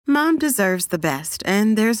Mom deserves the best,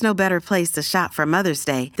 and there's no better place to shop for Mother's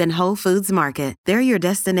Day than Whole Foods Market. They're your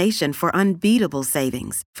destination for unbeatable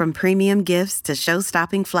savings, from premium gifts to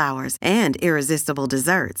show-stopping flowers and irresistible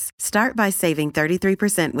desserts. Start by saving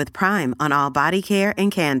 33% with Prime on all body care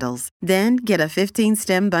and candles. Then get a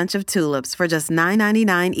 15-stem bunch of tulips for just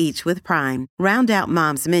 $9.99 each with Prime. Round out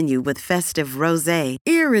Mom's menu with festive rosé,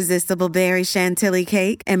 irresistible berry chantilly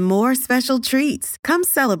cake, and more special treats. Come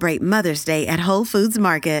celebrate Mother's Day at Whole Foods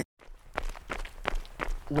Market.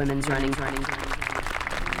 Women's running.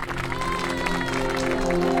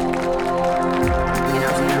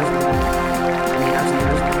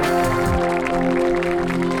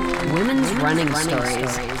 Women's running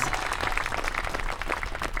stories.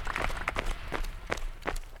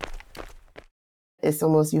 It's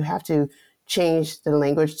almost you have to change the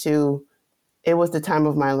language to it was the time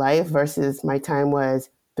of my life versus my time was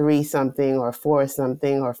 3 something or 4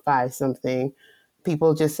 something or 5 something.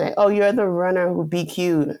 People just say, oh, you're the runner who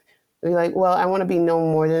BQ'd. You're like, well, I want to be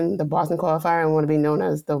known more than the Boston qualifier. I want to be known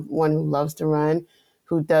as the one who loves to run,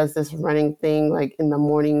 who does this running thing like in the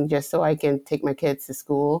morning just so I can take my kids to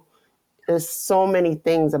school. There's so many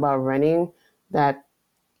things about running that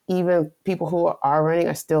even people who are running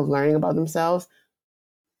are still learning about themselves.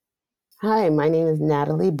 Hi, my name is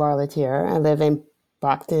Natalie Barlatier. I live in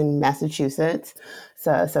Brockton, Massachusetts. It's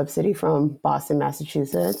a subcity from Boston,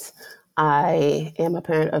 Massachusetts. I am a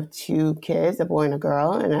parent of 2 kids, a boy and a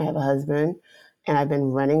girl, and I have a husband. And I've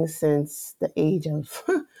been running since the age of,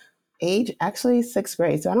 actually 6th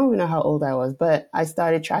grade. So I don't even know how old I was, but I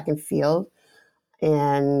started track and field.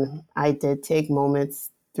 And I did take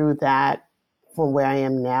moments through that from where I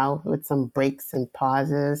am now with some breaks and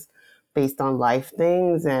pauses based on life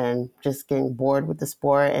things and just getting bored with the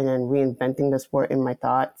sport and then reinventing the sport in my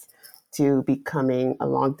thoughts to becoming a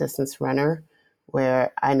long distance runner,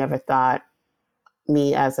 where I never thought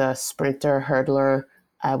me as a sprinter, hurdler,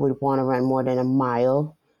 I would want to run more than a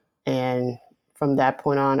mile. And from that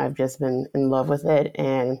point on, I've just been in love with it.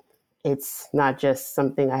 And it's not just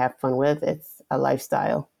something I have fun with, it's a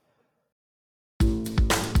lifestyle.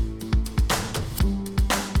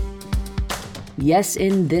 Yes,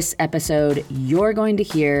 in this episode, you're going to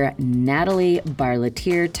hear Natalie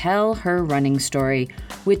Barlatier tell her running story,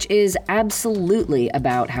 which is absolutely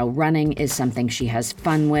about how running is something she has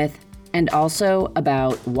fun with, and also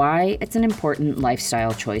about why it's an important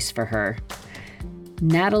lifestyle choice for her.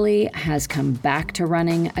 Natalie has come back to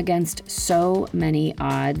running against so many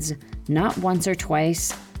odds, not once or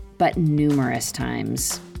twice, but numerous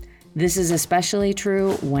times. This is especially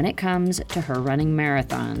true when it comes to her running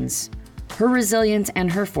marathons. Her resilience and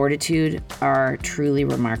her fortitude are truly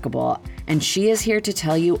remarkable, and she is here to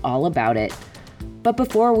tell you all about it. But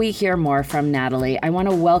before we hear more from Natalie, I want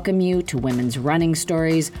to welcome you to Women's Running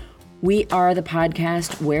Stories. We are the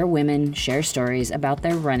podcast where women share stories about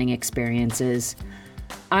their running experiences.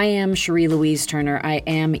 I am Cherie Louise Turner. I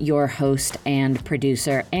am your host and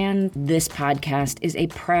producer, and this podcast is a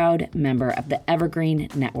proud member of the Evergreen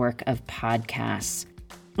Network of Podcasts.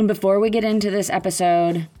 And before we get into this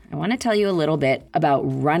episode, I want to tell you a little bit about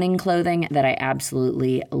running clothing that I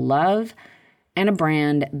absolutely love and a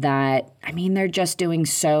brand that, they're just doing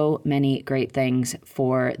so many great things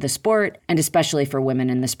for the sport and especially for women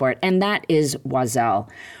in the sport, and that is Oiselle.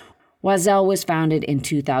 Oiselle was founded in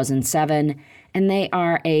 2007, and they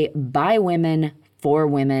are a by women, for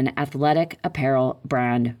women athletic apparel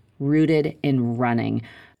brand rooted in running.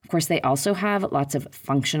 Of course, they also have lots of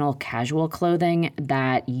functional casual clothing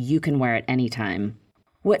that you can wear at any time.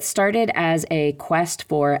 What started as a quest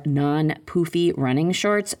for non-poofy running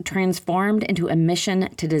shorts transformed into a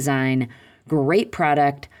mission to design great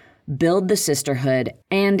product, build the sisterhood,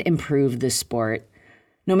 and improve the sport.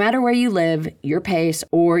 No matter where you live, your pace,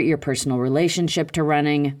 or your personal relationship to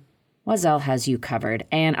running, Oiselle has you covered.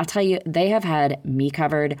 And I'll tell you, they have had me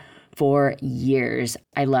covered for years.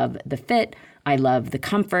 I love the fit, I love the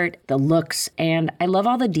comfort, the looks, and I love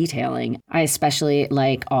all the detailing. I especially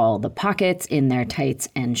like all the pockets in their tights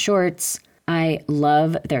and shorts. I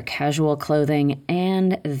love their casual clothing,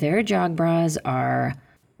 and their jog bras are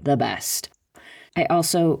the best. I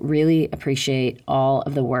also really appreciate all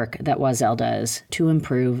of the work that Oiselle does to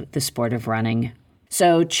improve the sport of running.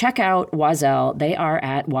 So check out Oiselle. They are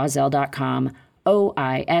at oiselle.com,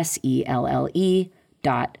 oiselle.com.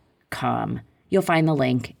 You'll find the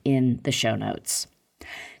link in the show notes.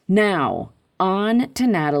 Now, on to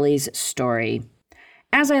Natalie's story.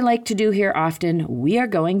 As I like to do here often, we are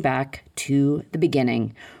going back to the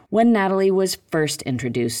beginning, when Natalie was first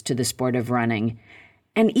introduced to the sport of running.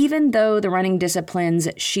 And even though the running disciplines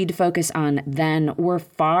she'd focus on then were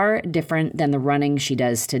far different than the running she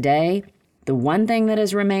does today, The one thing that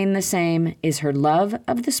has remained the same is her love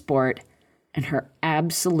of the sport and her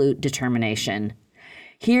absolute determination.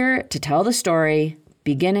 Here to tell the story,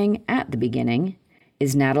 beginning at the beginning,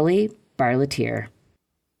 is Natalie Barlatier.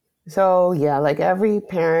 So yeah, like every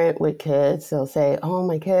parent with kids, they'll say, "Oh,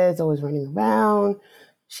 my kid's always running around.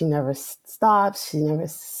 She never stops. She never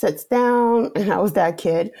sits down." And I was that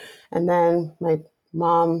kid. And then my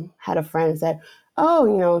mom had a friend said,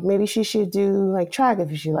 "Oh, maybe she should do like track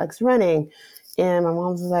if she likes running." And my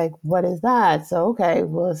mom was like, "What is that?" So okay,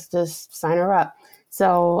 well, let's just sign her up.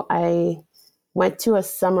 So I went to a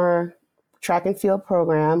summer track and field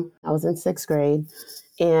program. I was in sixth grade,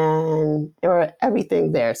 and there were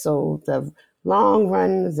everything there. So the long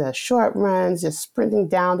runs, the short runs, just sprinting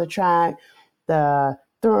down the track, the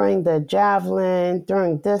throwing the javelin,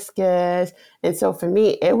 throwing discus. And so for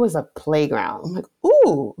me, it was a playground. I'm like,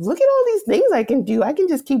 ooh, look at all these things I can do. I can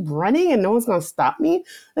just keep running and no one's going to stop me.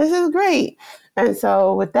 This is great. And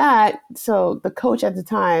so with that, so the coach at the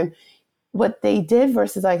time, what they did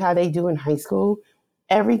versus like how they do in high school,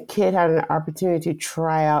 every kid had an opportunity to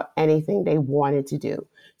try out anything they wanted to do.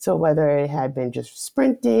 So whether it had been just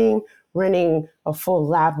sprinting, running a full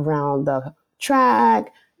lap around the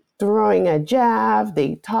track, throwing a jab,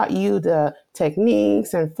 they taught you the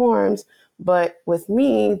techniques and forms. But with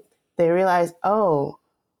me, they realized, oh,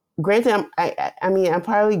 granted, I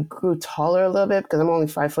probably grew taller a little bit because I'm only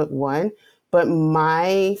 5'1", but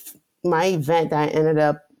my event that I ended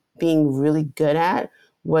up being really good at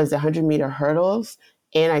was the 100-meter hurdles,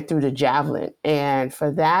 and I threw the javelin. And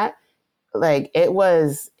for that, like it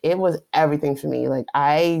was everything for me. Like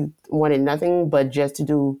I wanted nothing but just to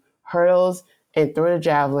do hurdles and throw the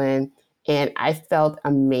javelin, and I felt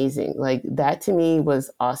amazing. Like that to me was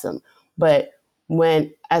awesome. But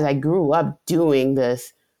as I grew up doing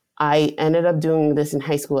this, I ended up doing this in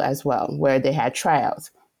high school as well, where they had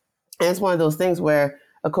tryouts. And it's one of those things where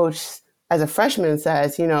a coach, as a freshman,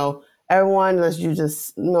 says, everyone, let's do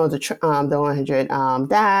just the 100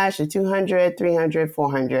 dash, the 200, 300,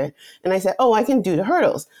 400. And I said, oh, I can do the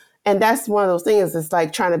hurdles. And that's one of those things. It's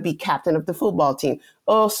like trying to be captain of the football team.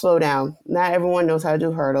 Oh, slow down. Not everyone knows how to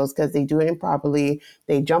do hurdles because they do it improperly.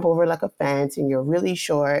 They jump over like a fence and you're really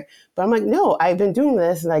short. But I'm like, no, I've been doing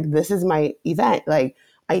this. Like, this is my event. Like,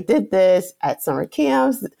 I did this at summer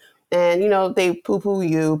camps. And, they poo-poo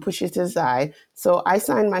you, push you to the side. So I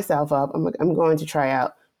signed myself up. I'm like, I'm going to try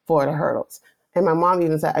out for the hurdles. And my mom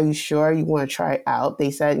even said, are you sure you want to try it out?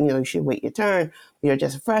 They said, you should wait your turn. You're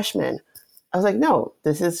just a freshman. I was like, no,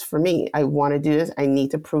 this is for me. I want to do this. I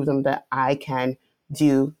need to prove them that I can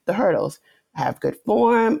do the hurdles. I have good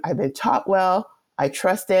form. I've been taught well. I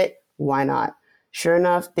trust it. Why not? Sure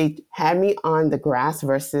enough, they had me on the grass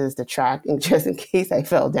versus the track, and just in case I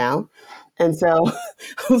fell down. And so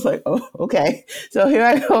I was like, oh, okay. So here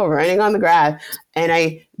I go running on the grass, and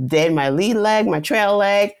I did my lead leg, my trail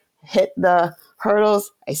leg, hit the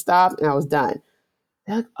hurdles. I stopped and I was done.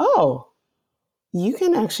 They're like, oh, you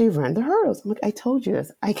can actually run the hurdles. I'm like, I told you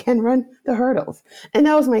this. I can run the hurdles. And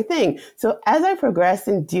that was my thing. So as I progressed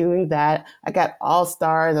in doing that, I got all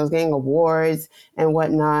stars. I was getting awards and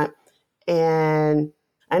whatnot. And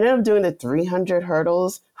I ended up doing the 300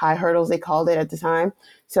 hurdles, high hurdles, they called it at the time.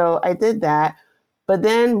 So I did that. But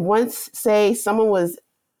then once, say, someone was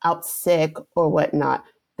out sick or whatnot,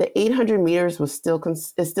 the 800 meters was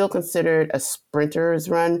is still considered a sprinter's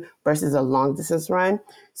run versus a long distance run.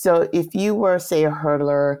 So if you were, say, a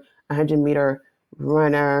hurdler, 100-meter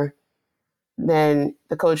runner, then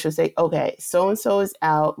the coach would say, okay, so-and-so is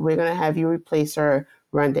out. We're going to have you replace her,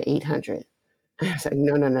 run the 800. I was like,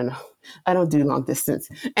 no. I don't do long distance.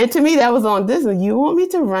 And to me, that was long distance. You want me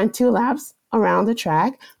to run 2 laps around the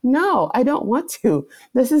track? No, I don't want to.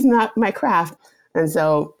 This is not my craft. And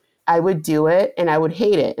so I would do it and I would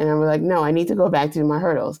hate it. And I was like, no, I need to go back to my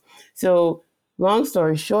hurdles. So long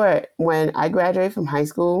story short, when I graduated from high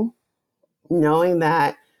school, knowing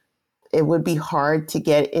that it would be hard to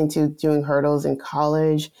get into doing hurdles in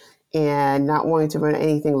college and not wanting to run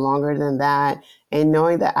anything longer than that, and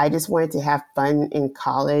knowing that I just wanted to have fun in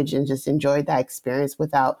college and just enjoy that experience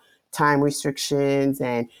without time restrictions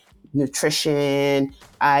and nutrition,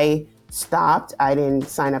 I stopped. I didn't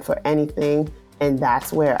sign up for anything. And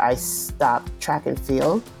that's where I stopped track and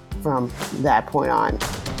field from that point on.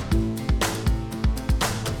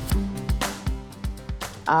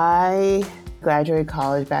 I graduated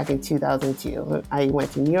college back in 2002. I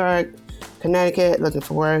went to New York, Connecticut, looking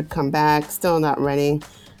for work, come back, still not ready.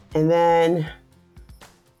 And then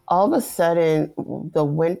all of a sudden, the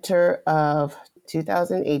winter of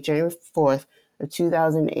 2008, January 4th of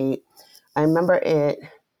 2008, I remember it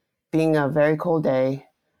being a very cold day.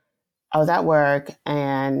 I was at work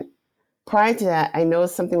and prior to that, I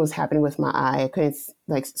noticed something was happening with my eye. I couldn't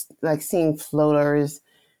like seeing floaters,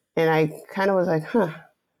 and I kind of was like, I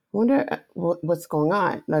wonder what's going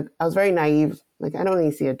on. Like I was very naive. Like I don't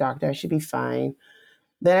need to see a doctor. I should be fine.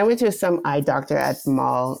 Then I went to some eye doctor at the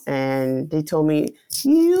mall, and they told me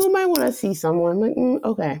you might want to see someone. I'm like,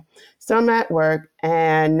 okay. So I'm at work,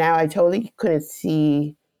 and now I totally couldn't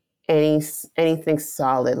see anything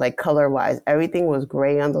solid, like color wise. Everything was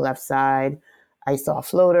gray on the left side. I saw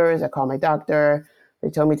floaters. I called my doctor. They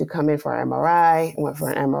told me to come in for an MRI. I went for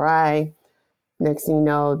an MRI. Next thing you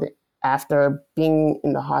know, after being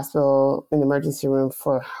in the hospital in the emergency room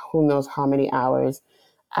for who knows how many hours,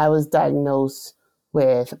 I was diagnosed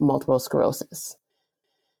with multiple sclerosis.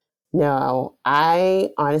 Now, I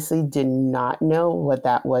honestly did not know what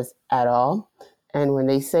that was at all. And when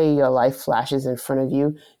they say your life flashes in front of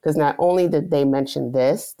you, because not only did they mention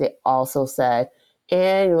this, they also said,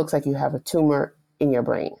 and it looks like you have a tumor in your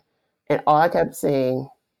brain. And all I kept saying,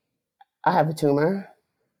 I have a tumor.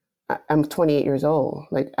 I'm 28 years old.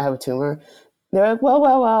 Like, I have a tumor. They're like,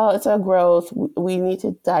 well, it's a growth. We need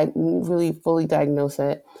to really fully diagnose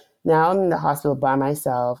it. Now I'm in the hospital by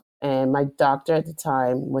myself. And my doctor at the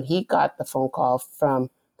time, when he got the phone call from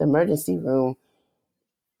the emergency room,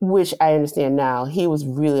 which I understand now, he was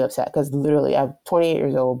really upset because literally I'm 28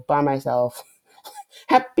 years old by myself.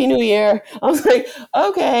 Happy New Year. I was like,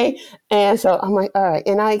 okay. And so I'm like, all right.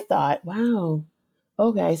 And I thought, wow,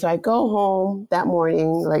 okay. So I go home that morning,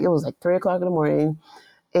 like it was like 3:00 in the morning.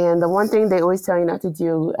 And the one thing they always tell you not to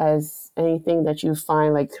do as anything that you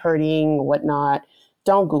find like hurting or whatnot,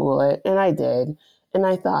 don't Google it. And I did. And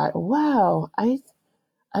I thought, wow,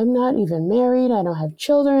 I'm not even married. I don't have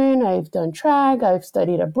children. I've done track. I've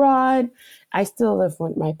studied abroad. I still live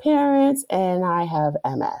with my parents and I have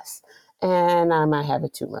MS and I might have a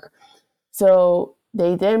tumor. So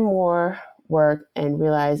they did more work and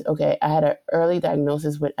realized, okay, I had an early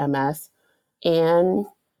diagnosis with MS and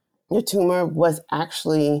the tumor was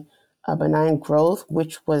actually a benign growth,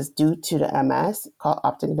 which was due to the MS called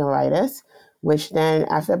optic neuritis, which then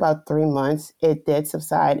after about 3 months, it did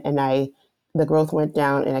subside and the growth went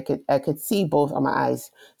down and I could see both on my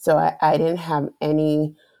eyes. So I didn't have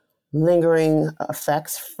any lingering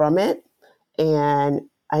effects from it. And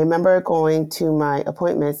I remember going to my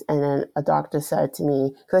appointments and then a doctor said to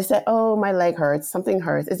me, because I said, oh, my leg hurts, something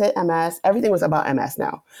hurts. Is it MS? Everything was about MS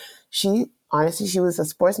now. Honestly, she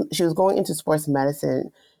was going into sports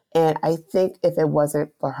medicine. And I think if it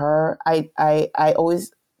wasn't for her, I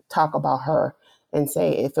always talk about her and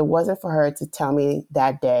say, if it wasn't for her to tell me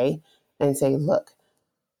that day and say, look,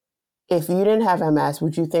 if you didn't have MS,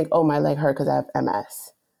 would you think, oh, my leg hurt because I have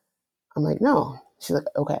MS? I'm like, no. She's like,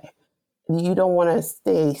 okay. You don't want to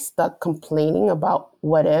stay stuck complaining about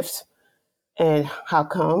what ifs and how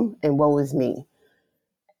come and what was me.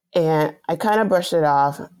 And I kind of brushed it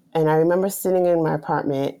off. And I remember sitting in my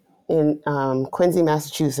apartment in Quincy,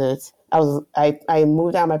 Massachusetts. I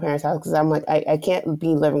moved out of my parents' house because I'm like, I can't be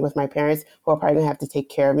living with my parents who are probably going to have to take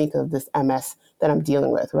care of me because of this MS that I'm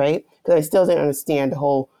dealing with, right? Because I still didn't understand the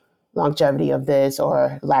whole longevity of this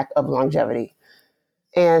or lack of longevity.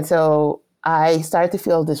 And so I started to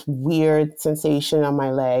feel this weird sensation on my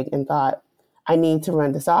leg and thought, I need to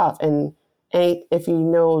run this off. And if you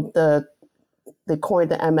know the coin,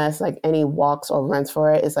 the MS, like any walks or runs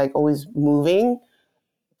for it is like always moving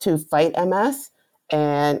to fight MS.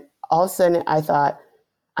 And all of a sudden I thought,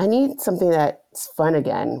 I need something that's fun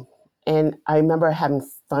again. And I remember having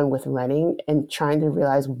fun with running and trying to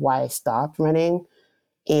realize why I stopped running.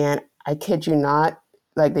 And I kid you not,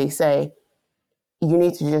 like they say, you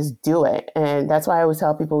need to just do it. And that's why I always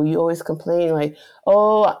tell people, you always complain like,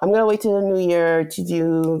 oh, I'm going to wait till the new year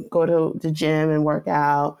to go to the gym and work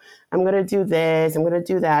out. I'm going to do this. I'm going to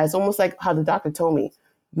do that. It's almost like how the doctor told me,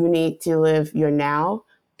 you need to live your now.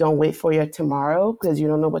 Don't wait for your tomorrow because you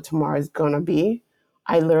don't know what tomorrow is going to be.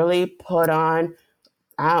 I literally put on,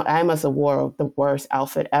 I must have wore the worst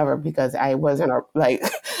outfit ever because I wasn't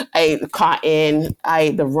I cotton,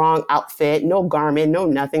 the wrong outfit, no Garmin, no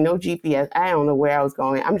nothing, no GPS. I don't know where I was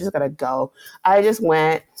going. I'm just going to go. I just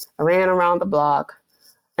went, I ran around the block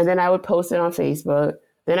and then I would post it on Facebook.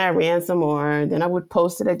 Then I ran some more. Then I would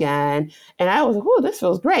post it again. And I was like, oh, this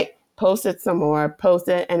feels great. Post it some more, post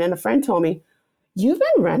it. And then a friend told me, you've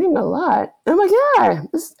been running a lot. I'm like, yeah,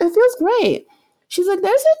 it feels great. She's like,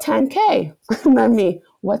 there's a 10K. And then me,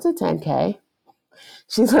 what's a 10K?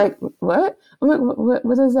 She's like, what? I'm like,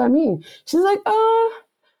 what does that mean? She's like,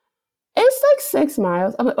 it's like 6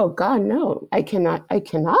 miles. I'm like, oh God, no, I cannot.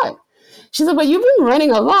 She's like, but you've been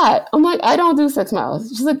running a lot. I'm like, I don't do 6 miles.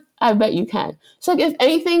 She's like, I bet you can. She's like, if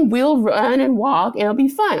anything, we'll run and walk and it'll be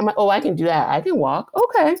fun. I'm like, oh, I can do that. I can walk.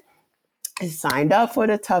 Okay. I signed up for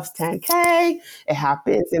the Tufts 10K. It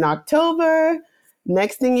happens in October.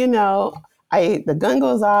 Next thing you know, the gun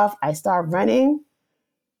goes off. I start running.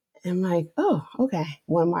 I'm like, oh, okay,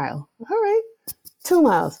 1 mile. All right, 2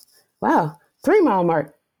 miles. Wow, 3 mile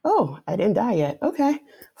mark. Oh, I didn't die yet. Okay,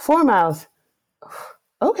 4 miles.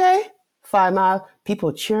 Okay, 5 miles.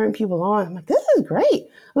 People cheering people on. I'm like, this is great.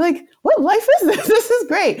 I'm like, what life is this? This is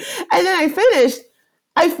great. And then I finished.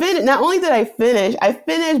 Not only did I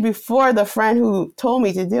finished before the friend who told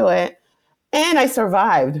me to do it, and I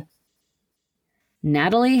survived.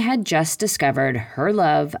 Natalie had just discovered her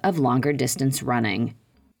love of longer distance running.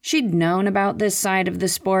 She'd known about this side of the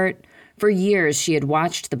sport. For years, she had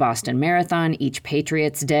watched the Boston Marathon each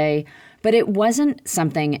Patriots Day, but it wasn't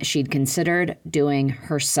something she'd considered doing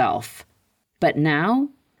herself. But now,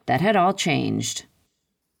 that had all changed.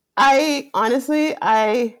 I honestly,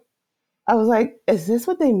 I was like, is this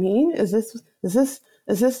what they mean? Is this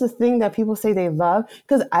the thing that people say they love?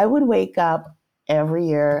 Because I would wake up every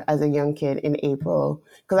year as a young kid in April,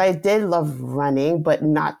 because I did love running, but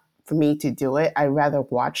not for me to do it. I'd rather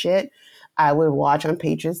watch it. I would watch on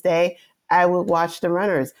Patriots Day. I would watch the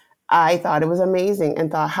runners. I thought it was amazing and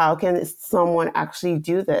thought, how can someone actually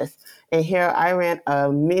do this? And here I ran a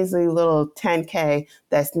measly little 10K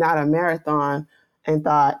that's not a marathon and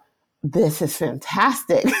thought, this is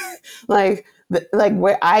fantastic. like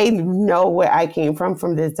where I know where I came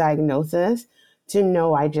from this diagnosis, to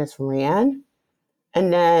know I just ran.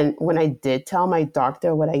 And then when I did tell my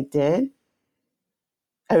doctor what I did,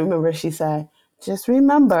 I remember she said, just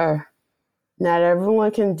remember, not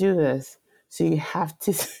everyone can do this. So you have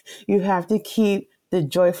to keep the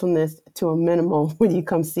joyfulness to a minimum when you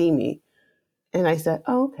come see me. And I said,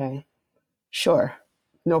 oh, okay, sure,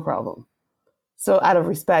 no problem. So out of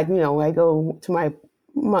respect, when I go to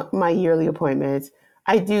my yearly appointments,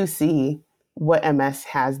 I do see what MS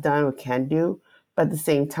has done or can do. But at the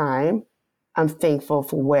same time, I'm thankful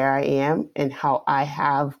for where I am and how I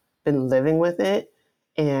have been living with it.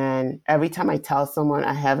 And every time I tell someone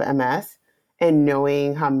I have MS, and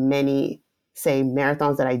knowing how many, say,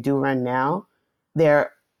 marathons that I do run now, they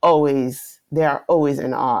are always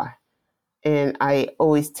in awe. And I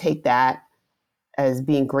always take that as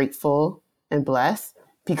being grateful and blessed,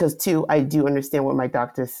 because too, I do understand what my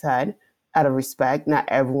doctor said. Out of respect, not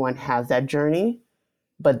everyone has that journey,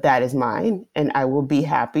 but that is mine, and I will be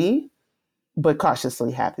happy, but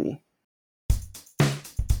cautiously happy.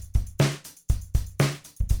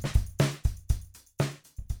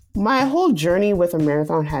 My whole journey with a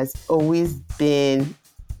marathon has always been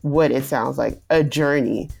what it sounds like, a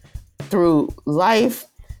journey through life,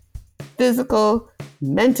 physical,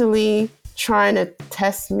 mentally, trying to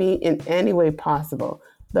test me in any way possible.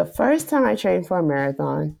 The first time I trained for a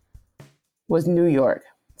marathon was New York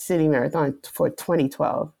City Marathon for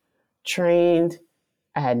 2012. Trained,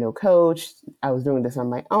 I had no coach. I was doing this on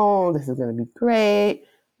my own. This is going to be great.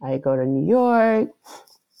 I go to New York.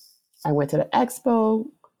 I went to the expo,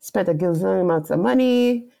 spent a gazillion amounts of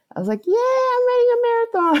money. I was like, yeah, I'm running a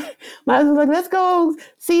marathon. My husband was like, let's go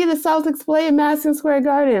see the Celtics play in Madison Square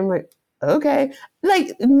Garden. I'm like, okay.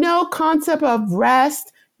 Like, no concept of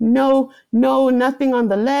rest, no, nothing on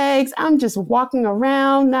the legs. I'm just walking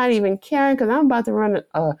around, not even caring, because I'm about to run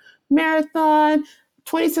a marathon.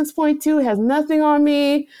 26.2 has nothing on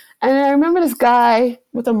me. And I remember this guy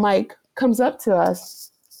with a mic comes up to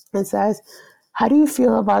us and says, how do you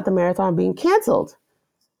feel about the marathon being canceled?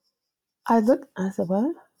 I looked, I said,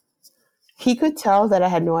 what? He could tell that I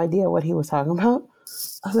had no idea what he was talking about.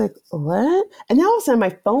 I was like, what? And then all of a sudden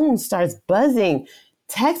my phone starts buzzing.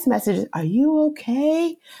 Text messages, are you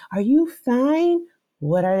okay? Are you fine?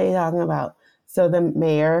 What are they talking about? So the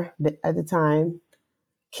mayor at the time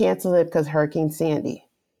canceled it because Hurricane Sandy.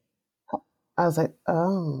 I was like,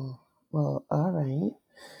 oh, well, all right.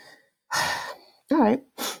 All right.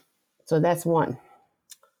 So that's one.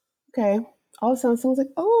 Okay. All of a sudden someone's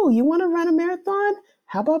like, oh, you want to run a marathon?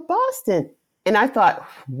 How about Boston? And I thought,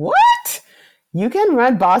 what? You can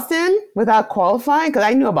run Boston without qualifying? Because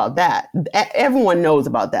I knew about that. Everyone knows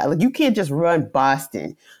about that. Like, you can't just run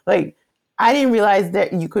Boston. Like, I didn't realize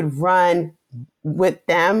that you could run with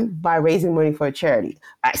them by raising money for a charity.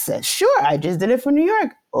 I said, sure, I just did it for New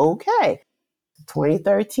York. Okay.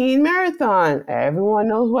 2013 marathon. Everyone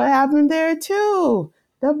knows what happened there too.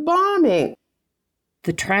 The bombing.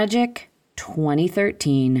 The tragic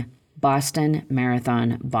 2013 Boston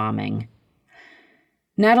Marathon bombing.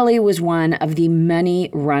 Natalie was one of the many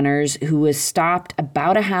runners who was stopped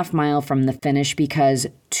about a half mile from the finish because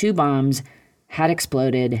 2 bombs had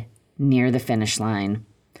exploded near the finish line.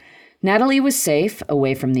 Natalie was safe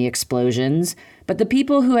away from the explosions, but the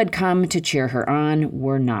people who had come to cheer her on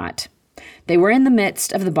were not. They were in the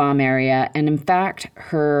midst of the bomb area, and in fact,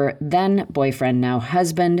 her then boyfriend, now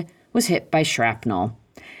husband, was hit by shrapnel.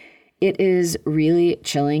 It is really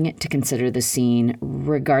chilling to consider the scene,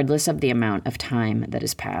 regardless of the amount of time that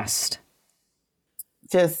has passed.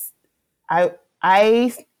 Just,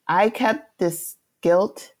 I kept this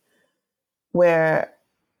guilt where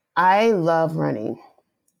I love running.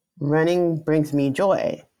 Running brings me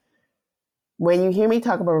joy. When you hear me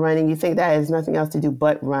talk about running, you think that has nothing else to do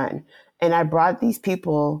but run. And I brought these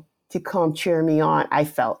people to come cheer me on. I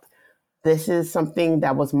felt this is something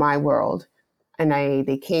that was my world. And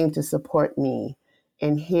they came to support me.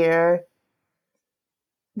 And here,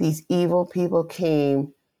 these evil people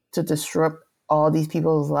came to disrupt all these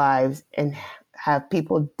people's lives and have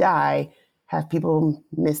people die, have people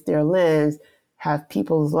miss their limbs, have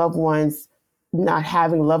people's loved ones not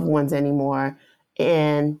having loved ones anymore.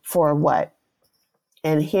 And for what?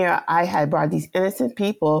 And here I had brought these innocent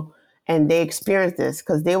people and they experienced this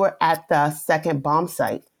because they were at the second bomb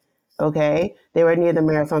site. Okay. They were near the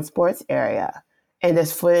Marathon Sports area. And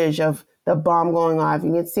there's footage of the bomb going off.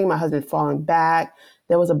 You can see my husband falling back.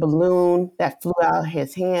 There was a balloon that flew out of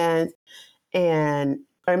his hand. And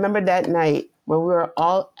I remember that night when we were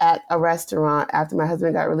all at a restaurant after my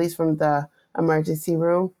husband got released from the emergency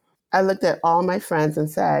room. I looked at all my friends and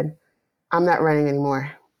said, I'm not running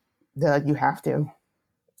anymore. They're like, you have to.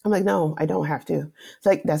 I'm like, no, I don't have to. It's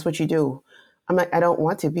like, that's what you do. I'm like, I don't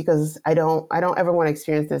want to because I don't ever want to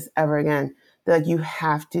experience this ever again. They're like, you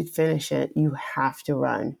have to finish it. You have to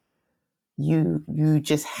run. You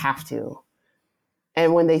just have to.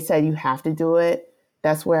 And when they said you have to do it,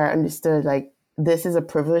 that's where I understood, like, this is a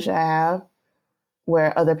privilege I have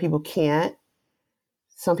where other people can't.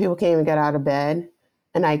 Some people can't even get out of bed,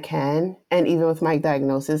 and I can. And even with my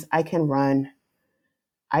diagnosis, I can run.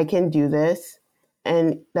 I can do this.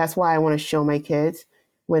 And that's why I want to show my kids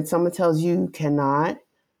when someone tells you you cannot,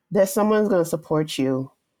 there's someone who's going to support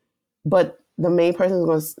you. But the main person who's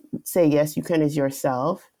going to say, yes, you can is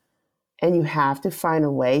yourself. And you have to find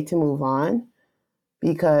a way to move on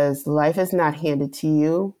because life is not handed to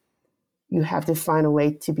you. You have to find a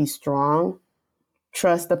way to be strong,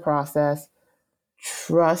 trust the process,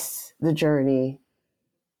 trust the journey,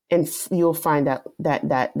 and you'll find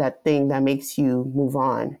that thing that makes you move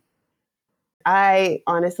on. I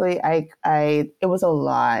honestly, it was a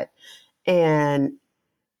lot, and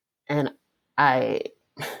I,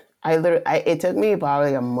 it took me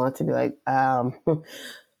probably a month to be like,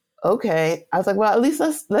 okay. I was like, well, at least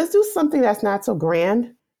let's do something that's not so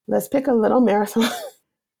grand. Let's pick a little marathon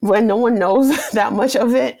when no one knows that much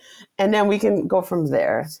of it, and then we can go from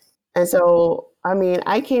there. And so, I mean,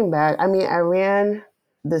 I came back. I mean, I ran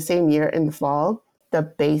the same year in the fall, the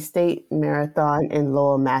Bay State Marathon in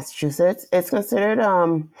Lowell, Massachusetts. It's considered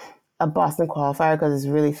a Boston qualifier because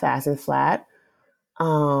it's really fast and flat.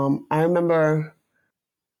 I remember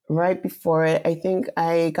right before it, I think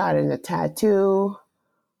I got in a tattoo.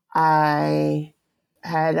 I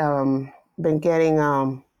had been getting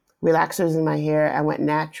relaxers in my hair. I went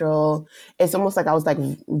natural. It's almost like I was like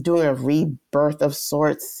doing a rebirth of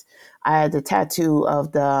sorts. I had the tattoo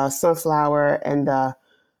of the sunflower and the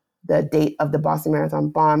date of the Boston Marathon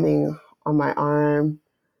bombing on my arm.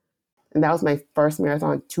 And that was my first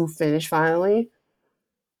marathon to finish finally.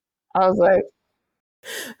 I was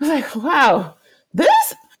like, wow,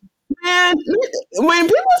 this man, when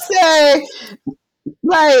people say,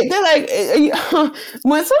 like, they're like,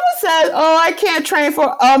 when someone says, oh, I can't train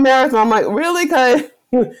for a marathon, I'm like, really? Because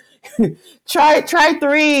try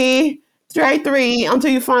three until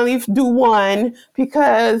you finally do one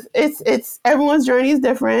because it's everyone's journey is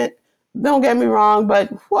different. Don't get me wrong,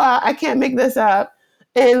 but wow, I can't make this up.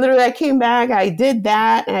 And literally, I came back, I did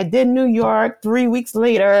that, and I did New York 3 weeks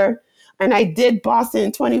later, and I did Boston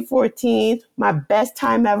in 2014, my best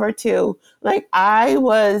time ever too. Like I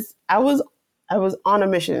was on a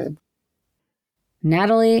mission.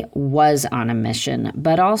 Natalie was on a mission,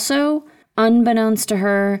 but also, unbeknownst to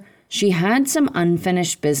her, she had some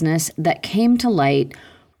unfinished business that came to light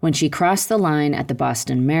when she crossed the line at the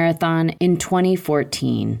Boston Marathon in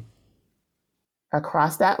 2014. I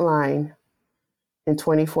crossed that line in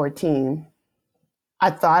 2014.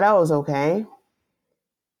 I thought I was okay.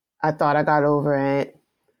 I thought I got over it.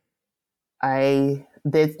 I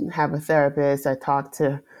did have a therapist. I talked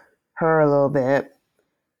to her a little bit.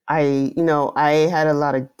 I had a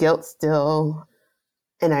lot of guilt still.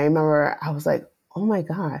 And I remember I was like, oh my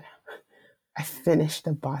God, I finished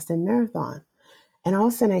the Boston Marathon. And all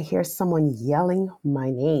of a sudden I hear someone yelling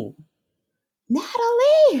my name,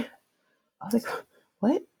 Natalie. I was like,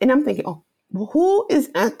 what? And I'm thinking, oh, well, who is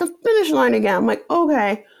at the finish line again? I'm like,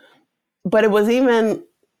 okay. But it was even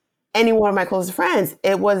any one of my closest friends.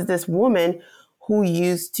 It was this woman who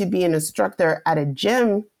used to be an instructor at a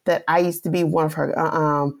gym that I used to be one of her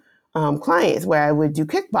clients where I would do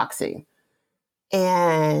kickboxing.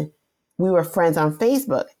 And we were friends on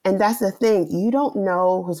Facebook. And that's the thing. You don't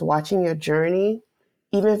know who's watching your journey,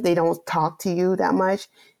 even if they don't talk to you that much.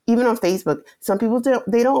 Even on Facebook, some people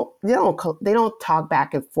don't talk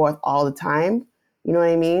back and forth all the time. You know what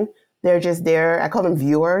I mean? They're just there. I call them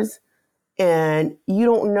viewers, and you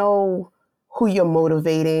don't know who you're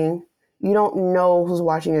motivating. You don't know who's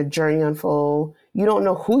watching your journey unfold. You don't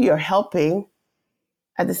know who you're helping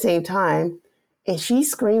at the same time. And she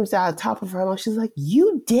screams out the top of her lungs, she's like,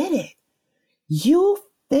 "You did it. You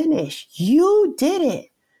finished. You did it."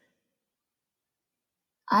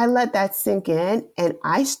 I let that sink in and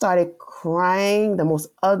I started crying, the most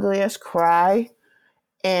ugliest cry.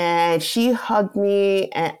 And she hugged me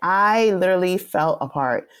and I literally fell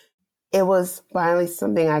apart. It was finally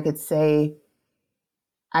something I could say,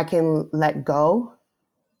 I can let go.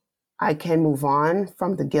 I can move on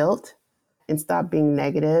from the guilt and stop being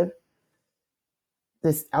negative.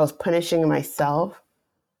 I was punishing myself.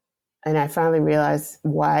 And I finally realized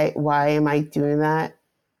why am I doing that?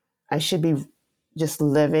 I should be just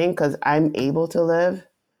living because I'm able to live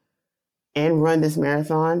and run this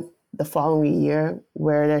marathon the following year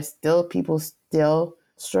where there's still people still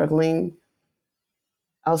struggling.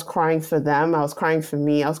 I was crying for them. I was crying for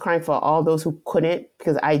me. I was crying for all those who couldn't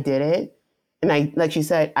because I did it. And I, like you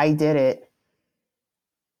said, I did it.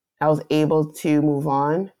 I was able to move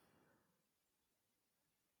on.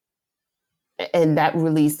 And that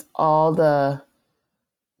released all the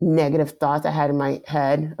negative thoughts I had in my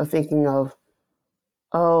head of thinking of,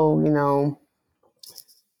 oh,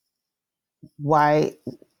 why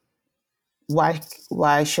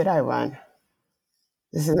why should I run?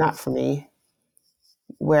 This is not for me.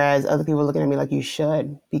 Whereas other people are looking at me like you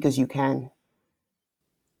should because you can.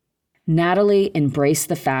 Natalie embraced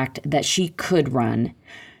the fact that she could run.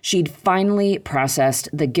 She'd finally processed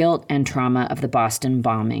the guilt and trauma of the Boston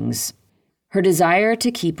bombings. Her desire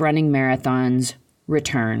to keep running marathons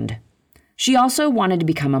returned. She also wanted to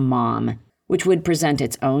become a mom, which would present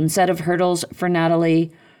its own set of hurdles for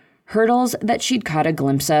Natalie, hurdles that she'd caught a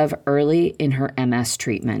glimpse of early in her MS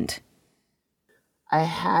treatment. I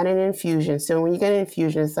had an infusion. So when you get an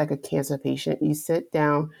infusion, it's like a cancer patient. You sit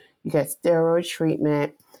down, you get steroid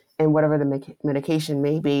treatment, and whatever the medication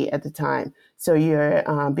may be at the time. So you're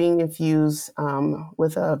being infused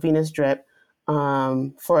with a venous drip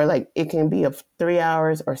for it can be of 3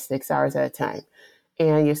 hours or 6 hours at a time.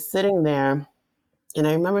 And you're sitting there, and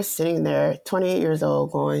I remember sitting there, 28 years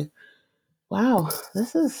old, going, wow,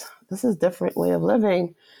 this is a different way of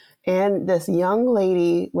living. And this young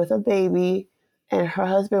lady with a baby and her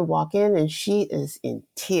husband walk in and she is in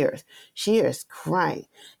tears. She is crying.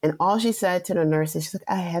 And all she said to the nurse is, she's like,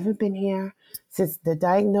 I haven't been here since the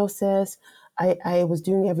diagnosis. I was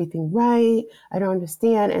doing everything right. I don't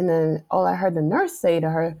understand. And then all I heard the nurse say to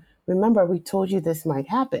her, remember, we told you this might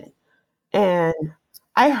happen. And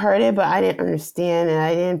I heard it, but I didn't understand and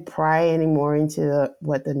I didn't pry anymore into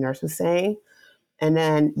what the nurse was saying. And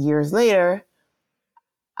then years later,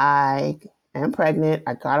 I am pregnant.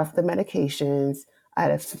 I got off the medications. I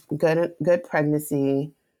had a good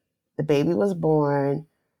pregnancy. The baby was born.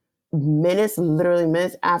 Literally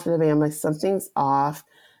minutes after the baby, I'm like, something's off.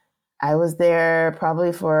 I was there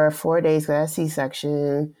probably for 4 days because I had a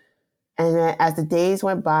C-section. And then as the days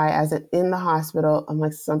went by, as in the hospital, I'm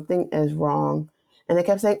like, something is wrong. And they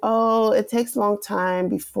kept saying, oh, it takes a long time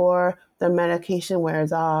before the medication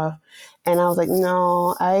wears off. And I was like,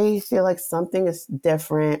 no, I feel like something is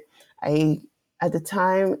different. At the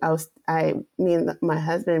time, me and my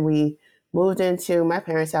husband, we moved into my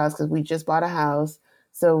parents' house because we just bought a house.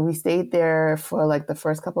 So we stayed there for the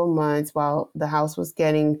first couple of months while the house was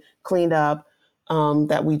getting cleaned up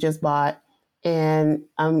that we just bought. And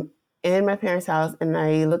in my parents' house, and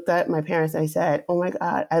I looked at my parents and I said, oh my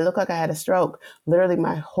God, I look like I had a stroke. Literally,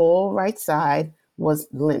 my whole right side was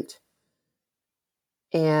limped.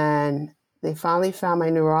 And they finally found my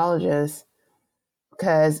neurologist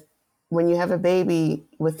because when you have a baby,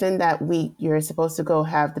 within that week, you're supposed to go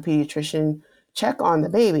have the pediatrician check on the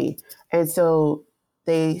baby. And so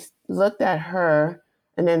they looked at her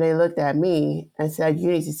and then they looked at me and said,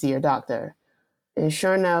 you need to see your doctor. And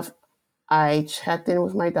sure enough, I checked in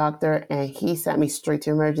with my doctor and he sent me straight to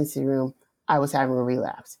emergency room. I was having a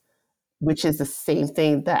relapse, which is the same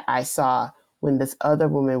thing that I saw when this other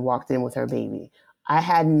woman walked in with her baby. I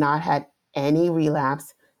had not had any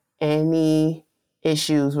relapse, any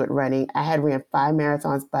issues with running. I had ran 5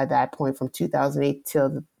 marathons by that point from 2008 till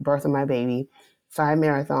the birth of my baby, 5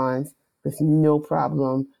 marathons with no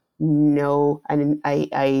problem, No, I didn't.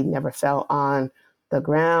 I never fell on the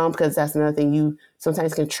ground, because that's another thing, you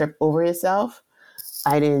sometimes can trip over yourself.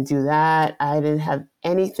 I didn't do that. I didn't have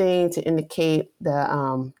anything to indicate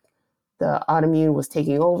the autoimmune was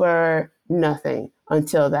taking over. Nothing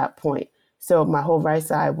until that point. So my whole right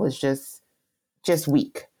side was just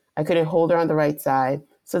weak. I couldn't hold her on the right side.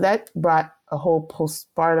 So that brought a whole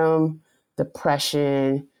postpartum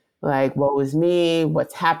depression, like, what was me?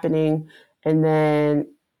 What's happening? And then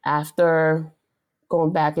after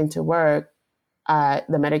going back into work,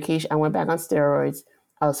 the medication, I went back on steroids.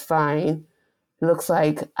 I was fine. It looks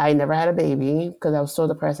like I never had a baby because I was so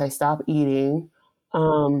depressed. I stopped eating.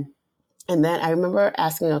 And then I remember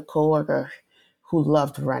asking a coworker who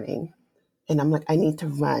loved running, and I'm like, I need to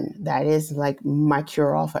run. That is like my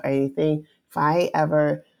cure all for anything. If I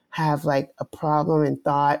ever have like a problem in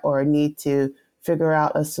thought or need to figure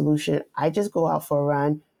out a solution, I just go out for a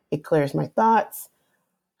run. It clears my thoughts.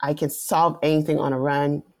 I can solve anything on a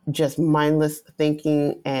run, just mindless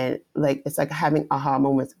thinking. And like, it's like having aha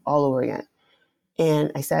moments all over again.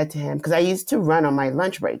 And I said to him, because I used to run on my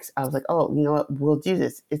lunch breaks, I was like, oh, you know what? We'll do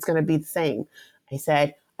this. It's going to be the same. I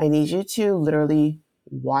said, I need you to literally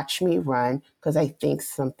watch me run, because I think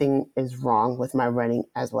something is wrong with my running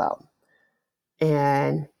as well.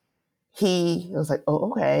 And he was like,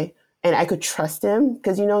 oh, okay. And I could trust him,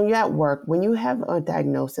 because, you're at work. When you have a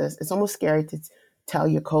diagnosis, it's almost scary to tell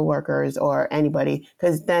your coworkers or anybody,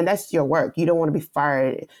 because then that's your work. You don't want to be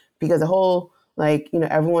fired, because the whole, like,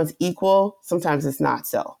 everyone's equal. Sometimes it's not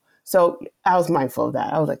so. So I was mindful of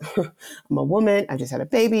that. I was like, I'm a woman. I just had a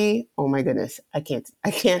baby. Oh my goodness. I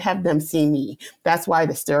can't have them see me. That's why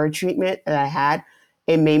the steroid treatment that I had,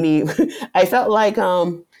 it made me, I felt like,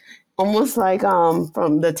 almost like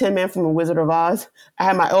from the Tin Man from the Wizard of Oz. I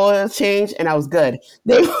had my oil changed and I was good.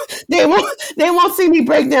 They won't see me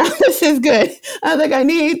break down. This is good. I was like, I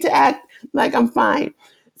need to act like I'm fine.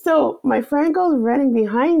 So my friend goes running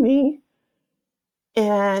behind me,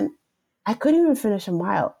 and I couldn't even finish a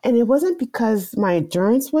mile. And it wasn't because my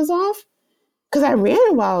endurance was off, because I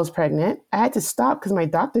ran while I was pregnant. I had to stop because my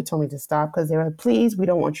doctor told me to stop, because they were like, please, we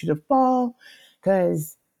don't want you to fall,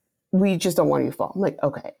 because we just don't want you to fall. I'm like,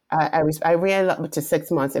 okay. I ran up to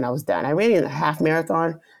 6 months and I was done. I ran in a half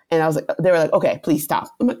marathon, and I was like, they were like, okay, please stop.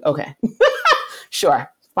 I'm like, okay, sure,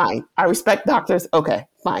 fine. I respect doctors. Okay,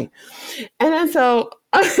 fine. And then so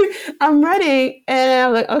I'm running, and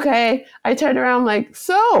I'm like, okay. I turned around, like,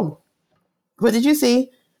 so what did you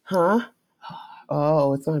see? Huh?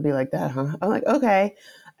 Oh, it's going to be like that, huh? I'm like, okay.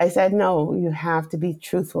 I said, no, you have to be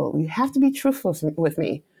truthful. You have to be truthful with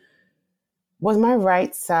me. Was my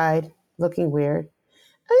right side looking weird?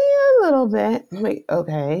 Yeah, a little bit. I'm like,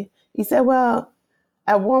 okay. He said, well,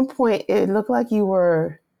 at one point, it looked like it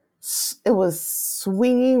was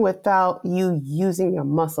swinging without you using your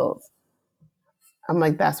muscles. I'm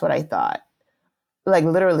like, that's what I thought. Like,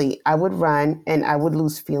 literally, I would run and I would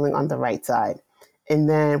lose feeling on the right side. And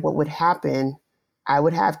then what would happen, I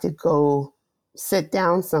would have to go sit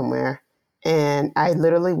down somewhere, and I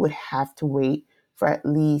literally would have to wait for at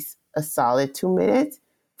least a solid 2 minutes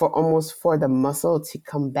for the muscle to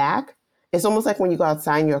come back. It's almost like when you go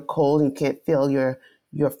outside and you're cold and you can't feel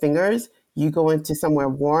your fingers. You go into somewhere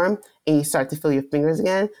warm and you start to feel your fingers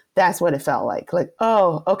again. That's what it felt like. Like,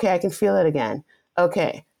 oh, okay, I can feel it again.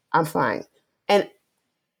 Okay, I'm fine. And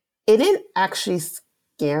it didn't actually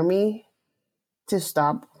scare me to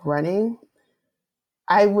stop running.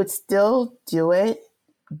 I would still do it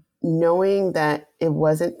knowing that it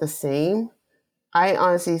wasn't the same. I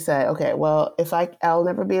honestly said, okay, well, I'll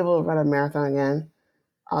never be able to run a marathon again.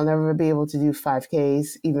 I'll never be able to do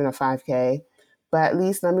 5Ks, even a 5K, but at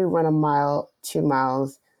least let me run a mile, 2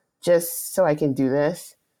 miles, just so I can do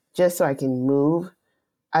this, just so I can move.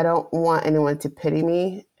 I don't want anyone to pity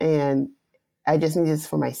me, and I just need this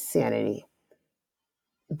for my sanity.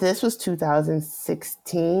 This was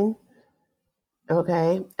 2016.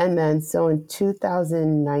 Okay. And then so in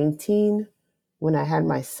 2019, when I had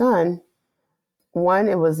my son, one,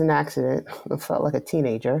 it was an accident. I felt like a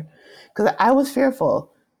teenager because I was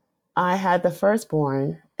fearful. I had the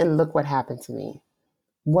firstborn, and look what happened to me.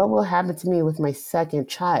 What will happen to me with my second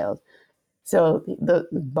child? So the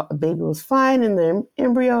baby was fine in the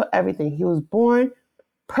embryo, everything. He was born,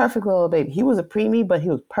 perfect little baby. He was a preemie, but he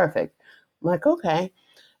was perfect. I'm like, okay.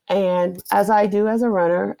 And as I do as a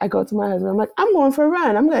runner, I go to my husband. I'm like, I'm going for a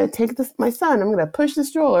run. I'm going to take my son. I'm going to push the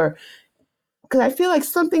stroller because I feel like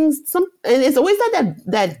and it's always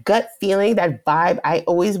that gut feeling, that vibe I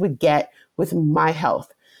always would get with my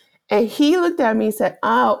health. And he looked at me and said,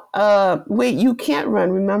 oh, wait, you can't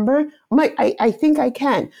run, remember? I'm like, I think I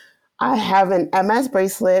can. I have an MS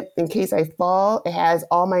bracelet in case I fall. It has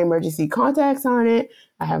all my emergency contacts on it.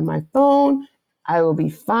 I have my phone. I will be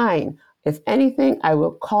fine. If anything, I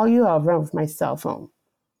will call you. I'll run with my cell phone.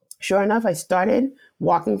 Sure enough, I started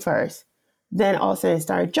walking first. Then all of a sudden I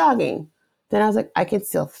started jogging. Then I was like, I can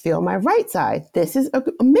still feel my right side. This is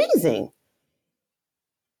amazing.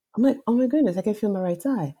 I'm like, oh my goodness, I can feel my right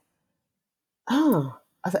side. Oh,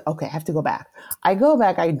 I was like, okay, I have to go back. I go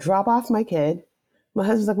back, I drop off my kid. My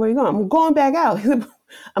husband's like, where are you going? I'm going back out.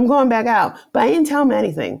 I'm going back out. But I didn't tell him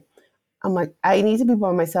anything. I'm like, I need to be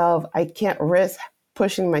by myself. I can't risk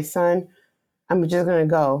pushing my son. I'm just going to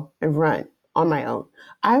go and run on my own.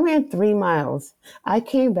 I ran 3 miles. I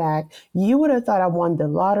came back. You would have thought I won the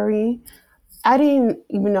lottery. I didn't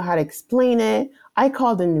even know how to explain it. I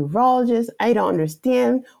called a neurologist. I don't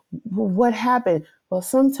understand what happened. Well,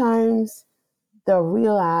 sometimes the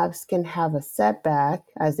relapse can have a setback,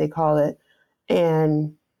 as they call it,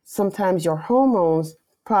 and sometimes your hormones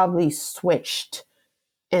probably switched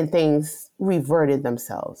and things reverted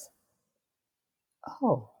themselves.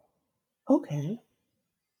 Oh, okay.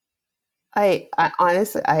 I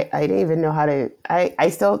honestly, I didn't even know how to, I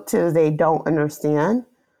still to this day don't understand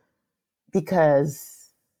because,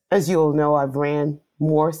 as you'll know, I've ran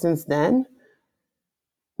more since then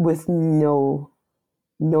with no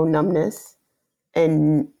numbness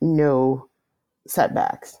and no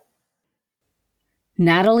setbacks.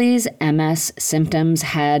 Natalie's MS symptoms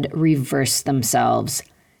had reversed themselves.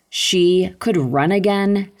 She could run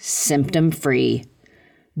again, symptom-free.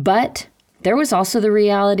 But there was also the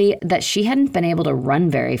reality that she hadn't been able to run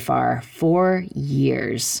very far for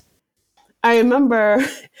years. I remember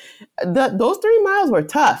those 3 miles were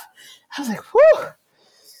tough. I was like, whew,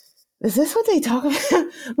 is this what they talk about?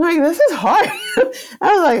 I'm like, this is hard.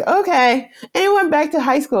 I was like, okay. And it went back to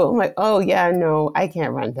high school. I'm like, oh yeah, no, I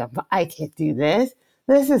can't run them. I can't do this.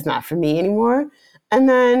 This is not for me anymore. And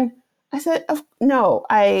then I said, no,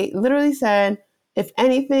 I literally said, if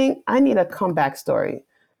anything, I need a comeback story.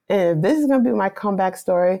 And if this is going to be my comeback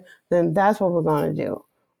story, then that's what we're going to do.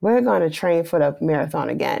 We're going to train for the marathon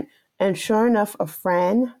again. And sure enough, a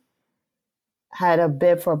friend had a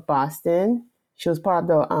bib for Boston. She was part of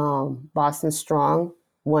the Boston Strong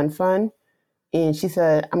One Fund. And she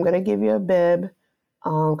said, I'm going to give you a bib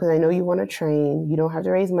because I know you want to train. You don't have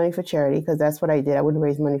to raise money for charity because that's what I did. I would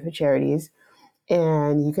raise money for charities.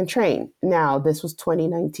 And you can train. Now, this was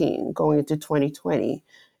 2019 going into 2020.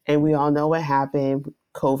 And we all know what happened.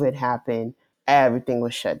 COVID happened. Everything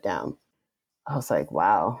was shut down. I was like,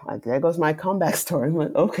 wow, there goes my comeback story. I'm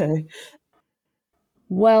like, okay.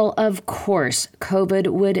 Well, of course, COVID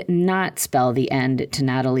would not spell the end to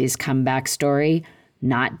Natalie's comeback story,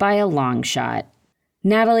 not by a long shot.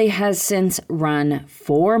 Natalie has since run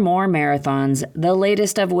 4 more marathons, the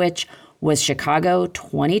latest of which was Chicago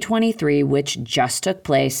 2023, which just took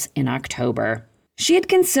place in October. She had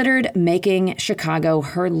considered making Chicago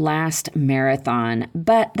her last marathon,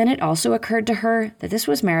 but then it also occurred to her that this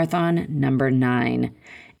was marathon number 9.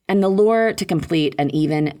 And the lure to complete an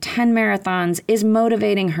even 10 marathons is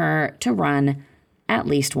motivating her to run at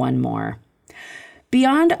least one more.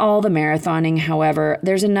 Beyond all the marathoning, however,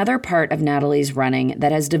 there's another part of Natalie's running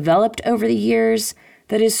that has developed over the years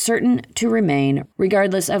that is certain to remain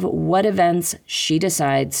regardless of what events she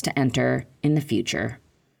decides to enter in the future.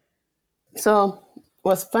 So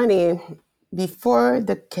what's funny, before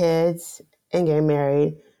the kids and getting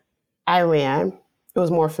married, I ran. It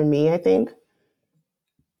was more for me, I think.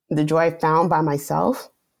 The joy I found by myself.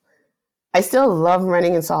 I still love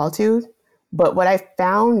running in solitude, but what I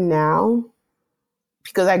found now,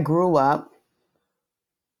 because I grew up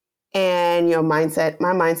and my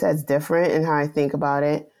mindset's different in how I think about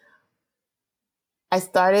it. I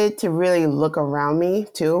started to really look around me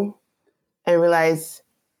too and realize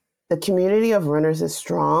the community of runners is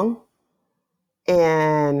strong.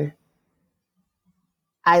 And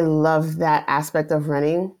I love that aspect of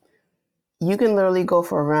running. You can literally go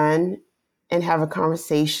for a run and have a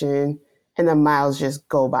conversation and the miles just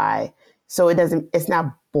go by. So it's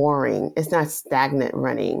not boring. It's not stagnant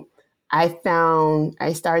running. I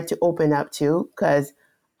started to open up too because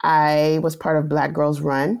I was part of Black Girls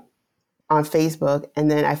Run on Facebook. And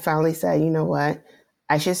then I finally said, you know what?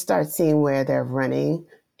 I should start seeing where they're running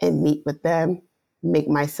and meet with them, make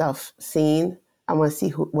myself seen. I want to see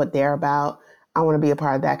what they're about. I want to be a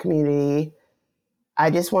part of that community. I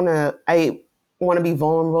want to be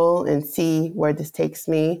vulnerable and see where this takes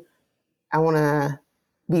me. I want to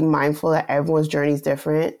be mindful that everyone's journey is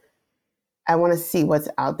different. I want to see what's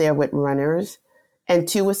out there with runners. And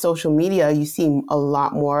two, with social media, you see a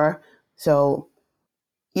lot more. So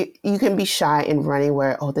you can be shy in running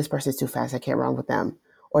where, oh, this person's too fast, I can't run with them.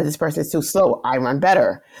 or this person is too slow, I run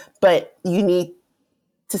better. But you need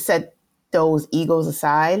to set those egos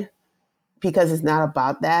aside because it's not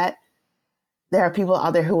about that. There are people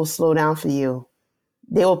out there who will slow down for you.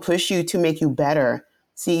 They will push you to make you better.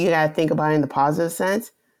 See, you got to think about it in the positive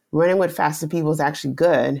sense. Running with faster people is actually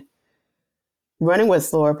good. Running with a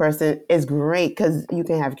slower person is great because you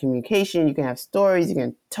can have communication, you can have stories, you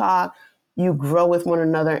can talk, you grow with one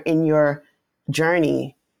another in your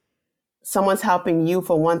journey. Someone's helping you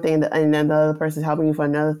for one thing and then the other person's helping you for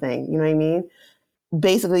another thing. You know what I mean?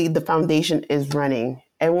 Basically, the foundation is running.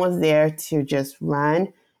 Everyone's there to just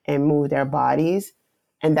run and move their bodies.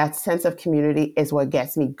 And that sense of community is what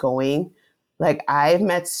gets me going. Like, I've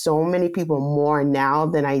met so many people more now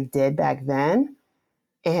than I did back then.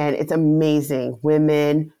 And it's amazing.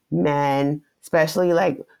 Women, men, especially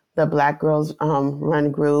like the Black girls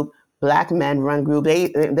run group, Black men run group.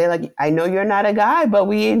 They're like, I know you're not a guy, but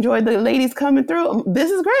we enjoy the ladies coming through.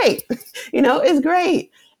 This is great. It's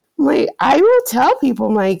great. Like, I will tell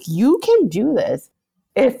people, like, you can do this.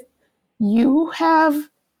 If you have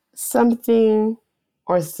something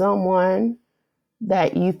or someone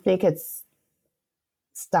that you think it's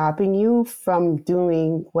stopping you from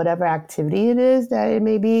doing whatever activity it is that it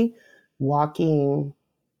may be, walking,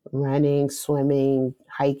 running, swimming,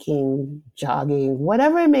 hiking, jogging,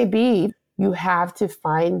 whatever it may be, you have to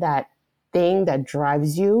find that thing that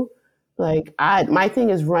drives you. Like, my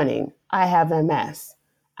thing is running. I have MS.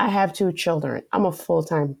 I have 2 children. I'm a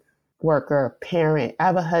full-time worker, parent. I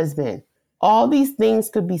have a husband. All these things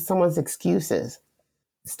could be someone's excuses.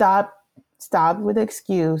 Stop with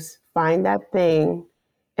excuse. Find that thing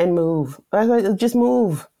and move. Just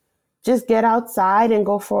move. Just get outside and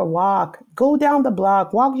go for a walk. Go down the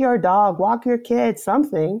block. Walk your dog. Walk your kid.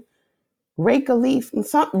 Something. Rake a leaf.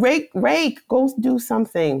 Rake. Go do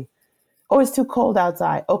something. Oh, it's too cold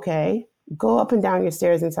outside. Okay. Go up and down your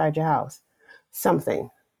stairs inside your house. Something.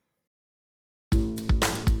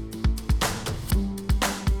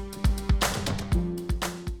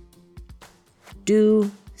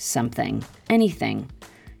 Do something, anything.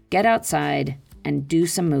 Get outside and do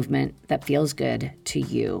some movement that feels good to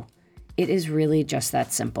you. It is really just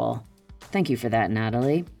that simple. Thank you for that,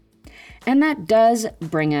 Natalie. And that does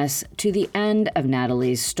bring us to the end of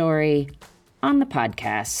Natalie's story on the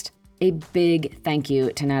podcast. A big thank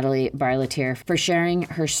you to Natalie Barlatier for sharing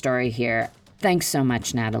her story here. Thanks so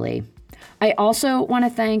much, Natalie. I also want to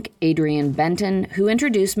thank Adrienne Benton, who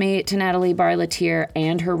introduced me to Natalie Barlatier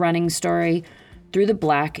and her running story through the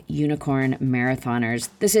Black Unicorn Marathoners.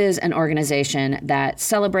 This is an organization that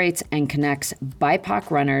celebrates and connects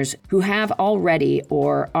BIPOC runners who have already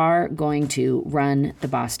or are going to run the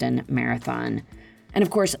Boston Marathon. And of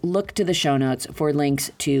course, look to the show notes for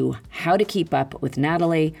links to how to keep up with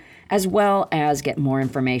Natalie, as well as get more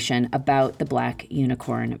information about the Black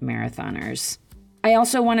Unicorn Marathoners. I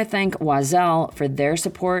also want to thank Oiselle for their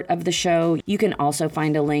support of the show. You can also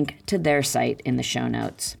find a link to their site in the show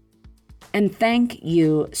notes. And thank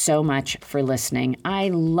you so much for listening. I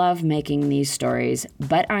love making these stories,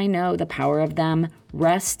 but I know the power of them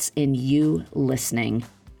rests in you listening.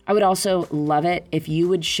 I would also love it if you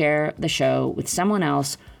would share the show with someone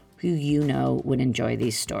else who you know would enjoy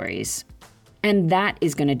these stories. And that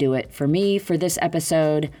is going to do it for me for this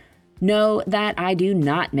episode. Know that I do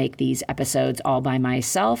not make these episodes all by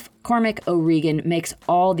myself. Cormac O'Regan makes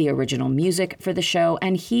all the original music for the show,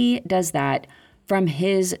 and he does that from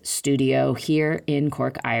his studio here in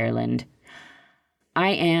Cork, Ireland. I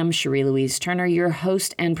am Cherie Louise Turner, your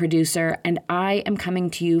host and producer, and I am coming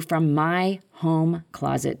to you from my home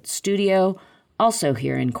closet studio, also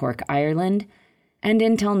here in Cork, Ireland. And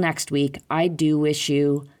until next week, I do wish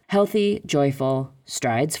you healthy, joyful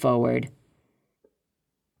strides forward.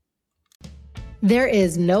 There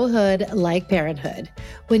is no hood like parenthood.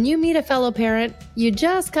 When you meet a fellow parent, you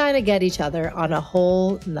just kind of get each other on a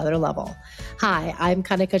whole nother level. Hi, I'm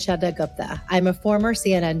Kanika Chadda Gupta. I'm a former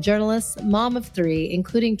CNN journalist, mom of 3,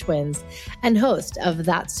 including twins, and host of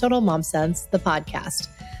That's Total Mom Sense, the podcast.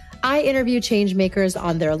 I interview change makers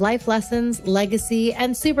on their life lessons, legacy,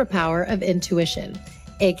 and superpower of intuition,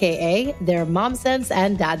 aka their mom sense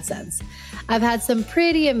and dad sense. I've had some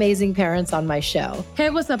pretty amazing parents on my show. Hey,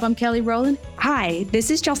 what's up? I'm Kelly Rowland. Hi,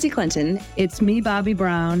 this is Chelsea Clinton. It's me, Bobby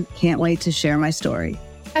Brown. Can't wait to share my story.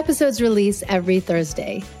 Episodes release every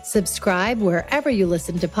Thursday. Subscribe wherever you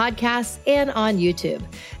listen to podcasts and on YouTube.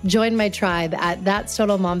 Join my tribe at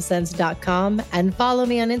that'stotalmomsense.com and follow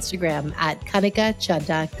me on Instagram at Kanika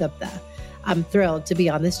Chadda Gupta. I'm thrilled to be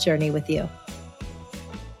on this journey with you.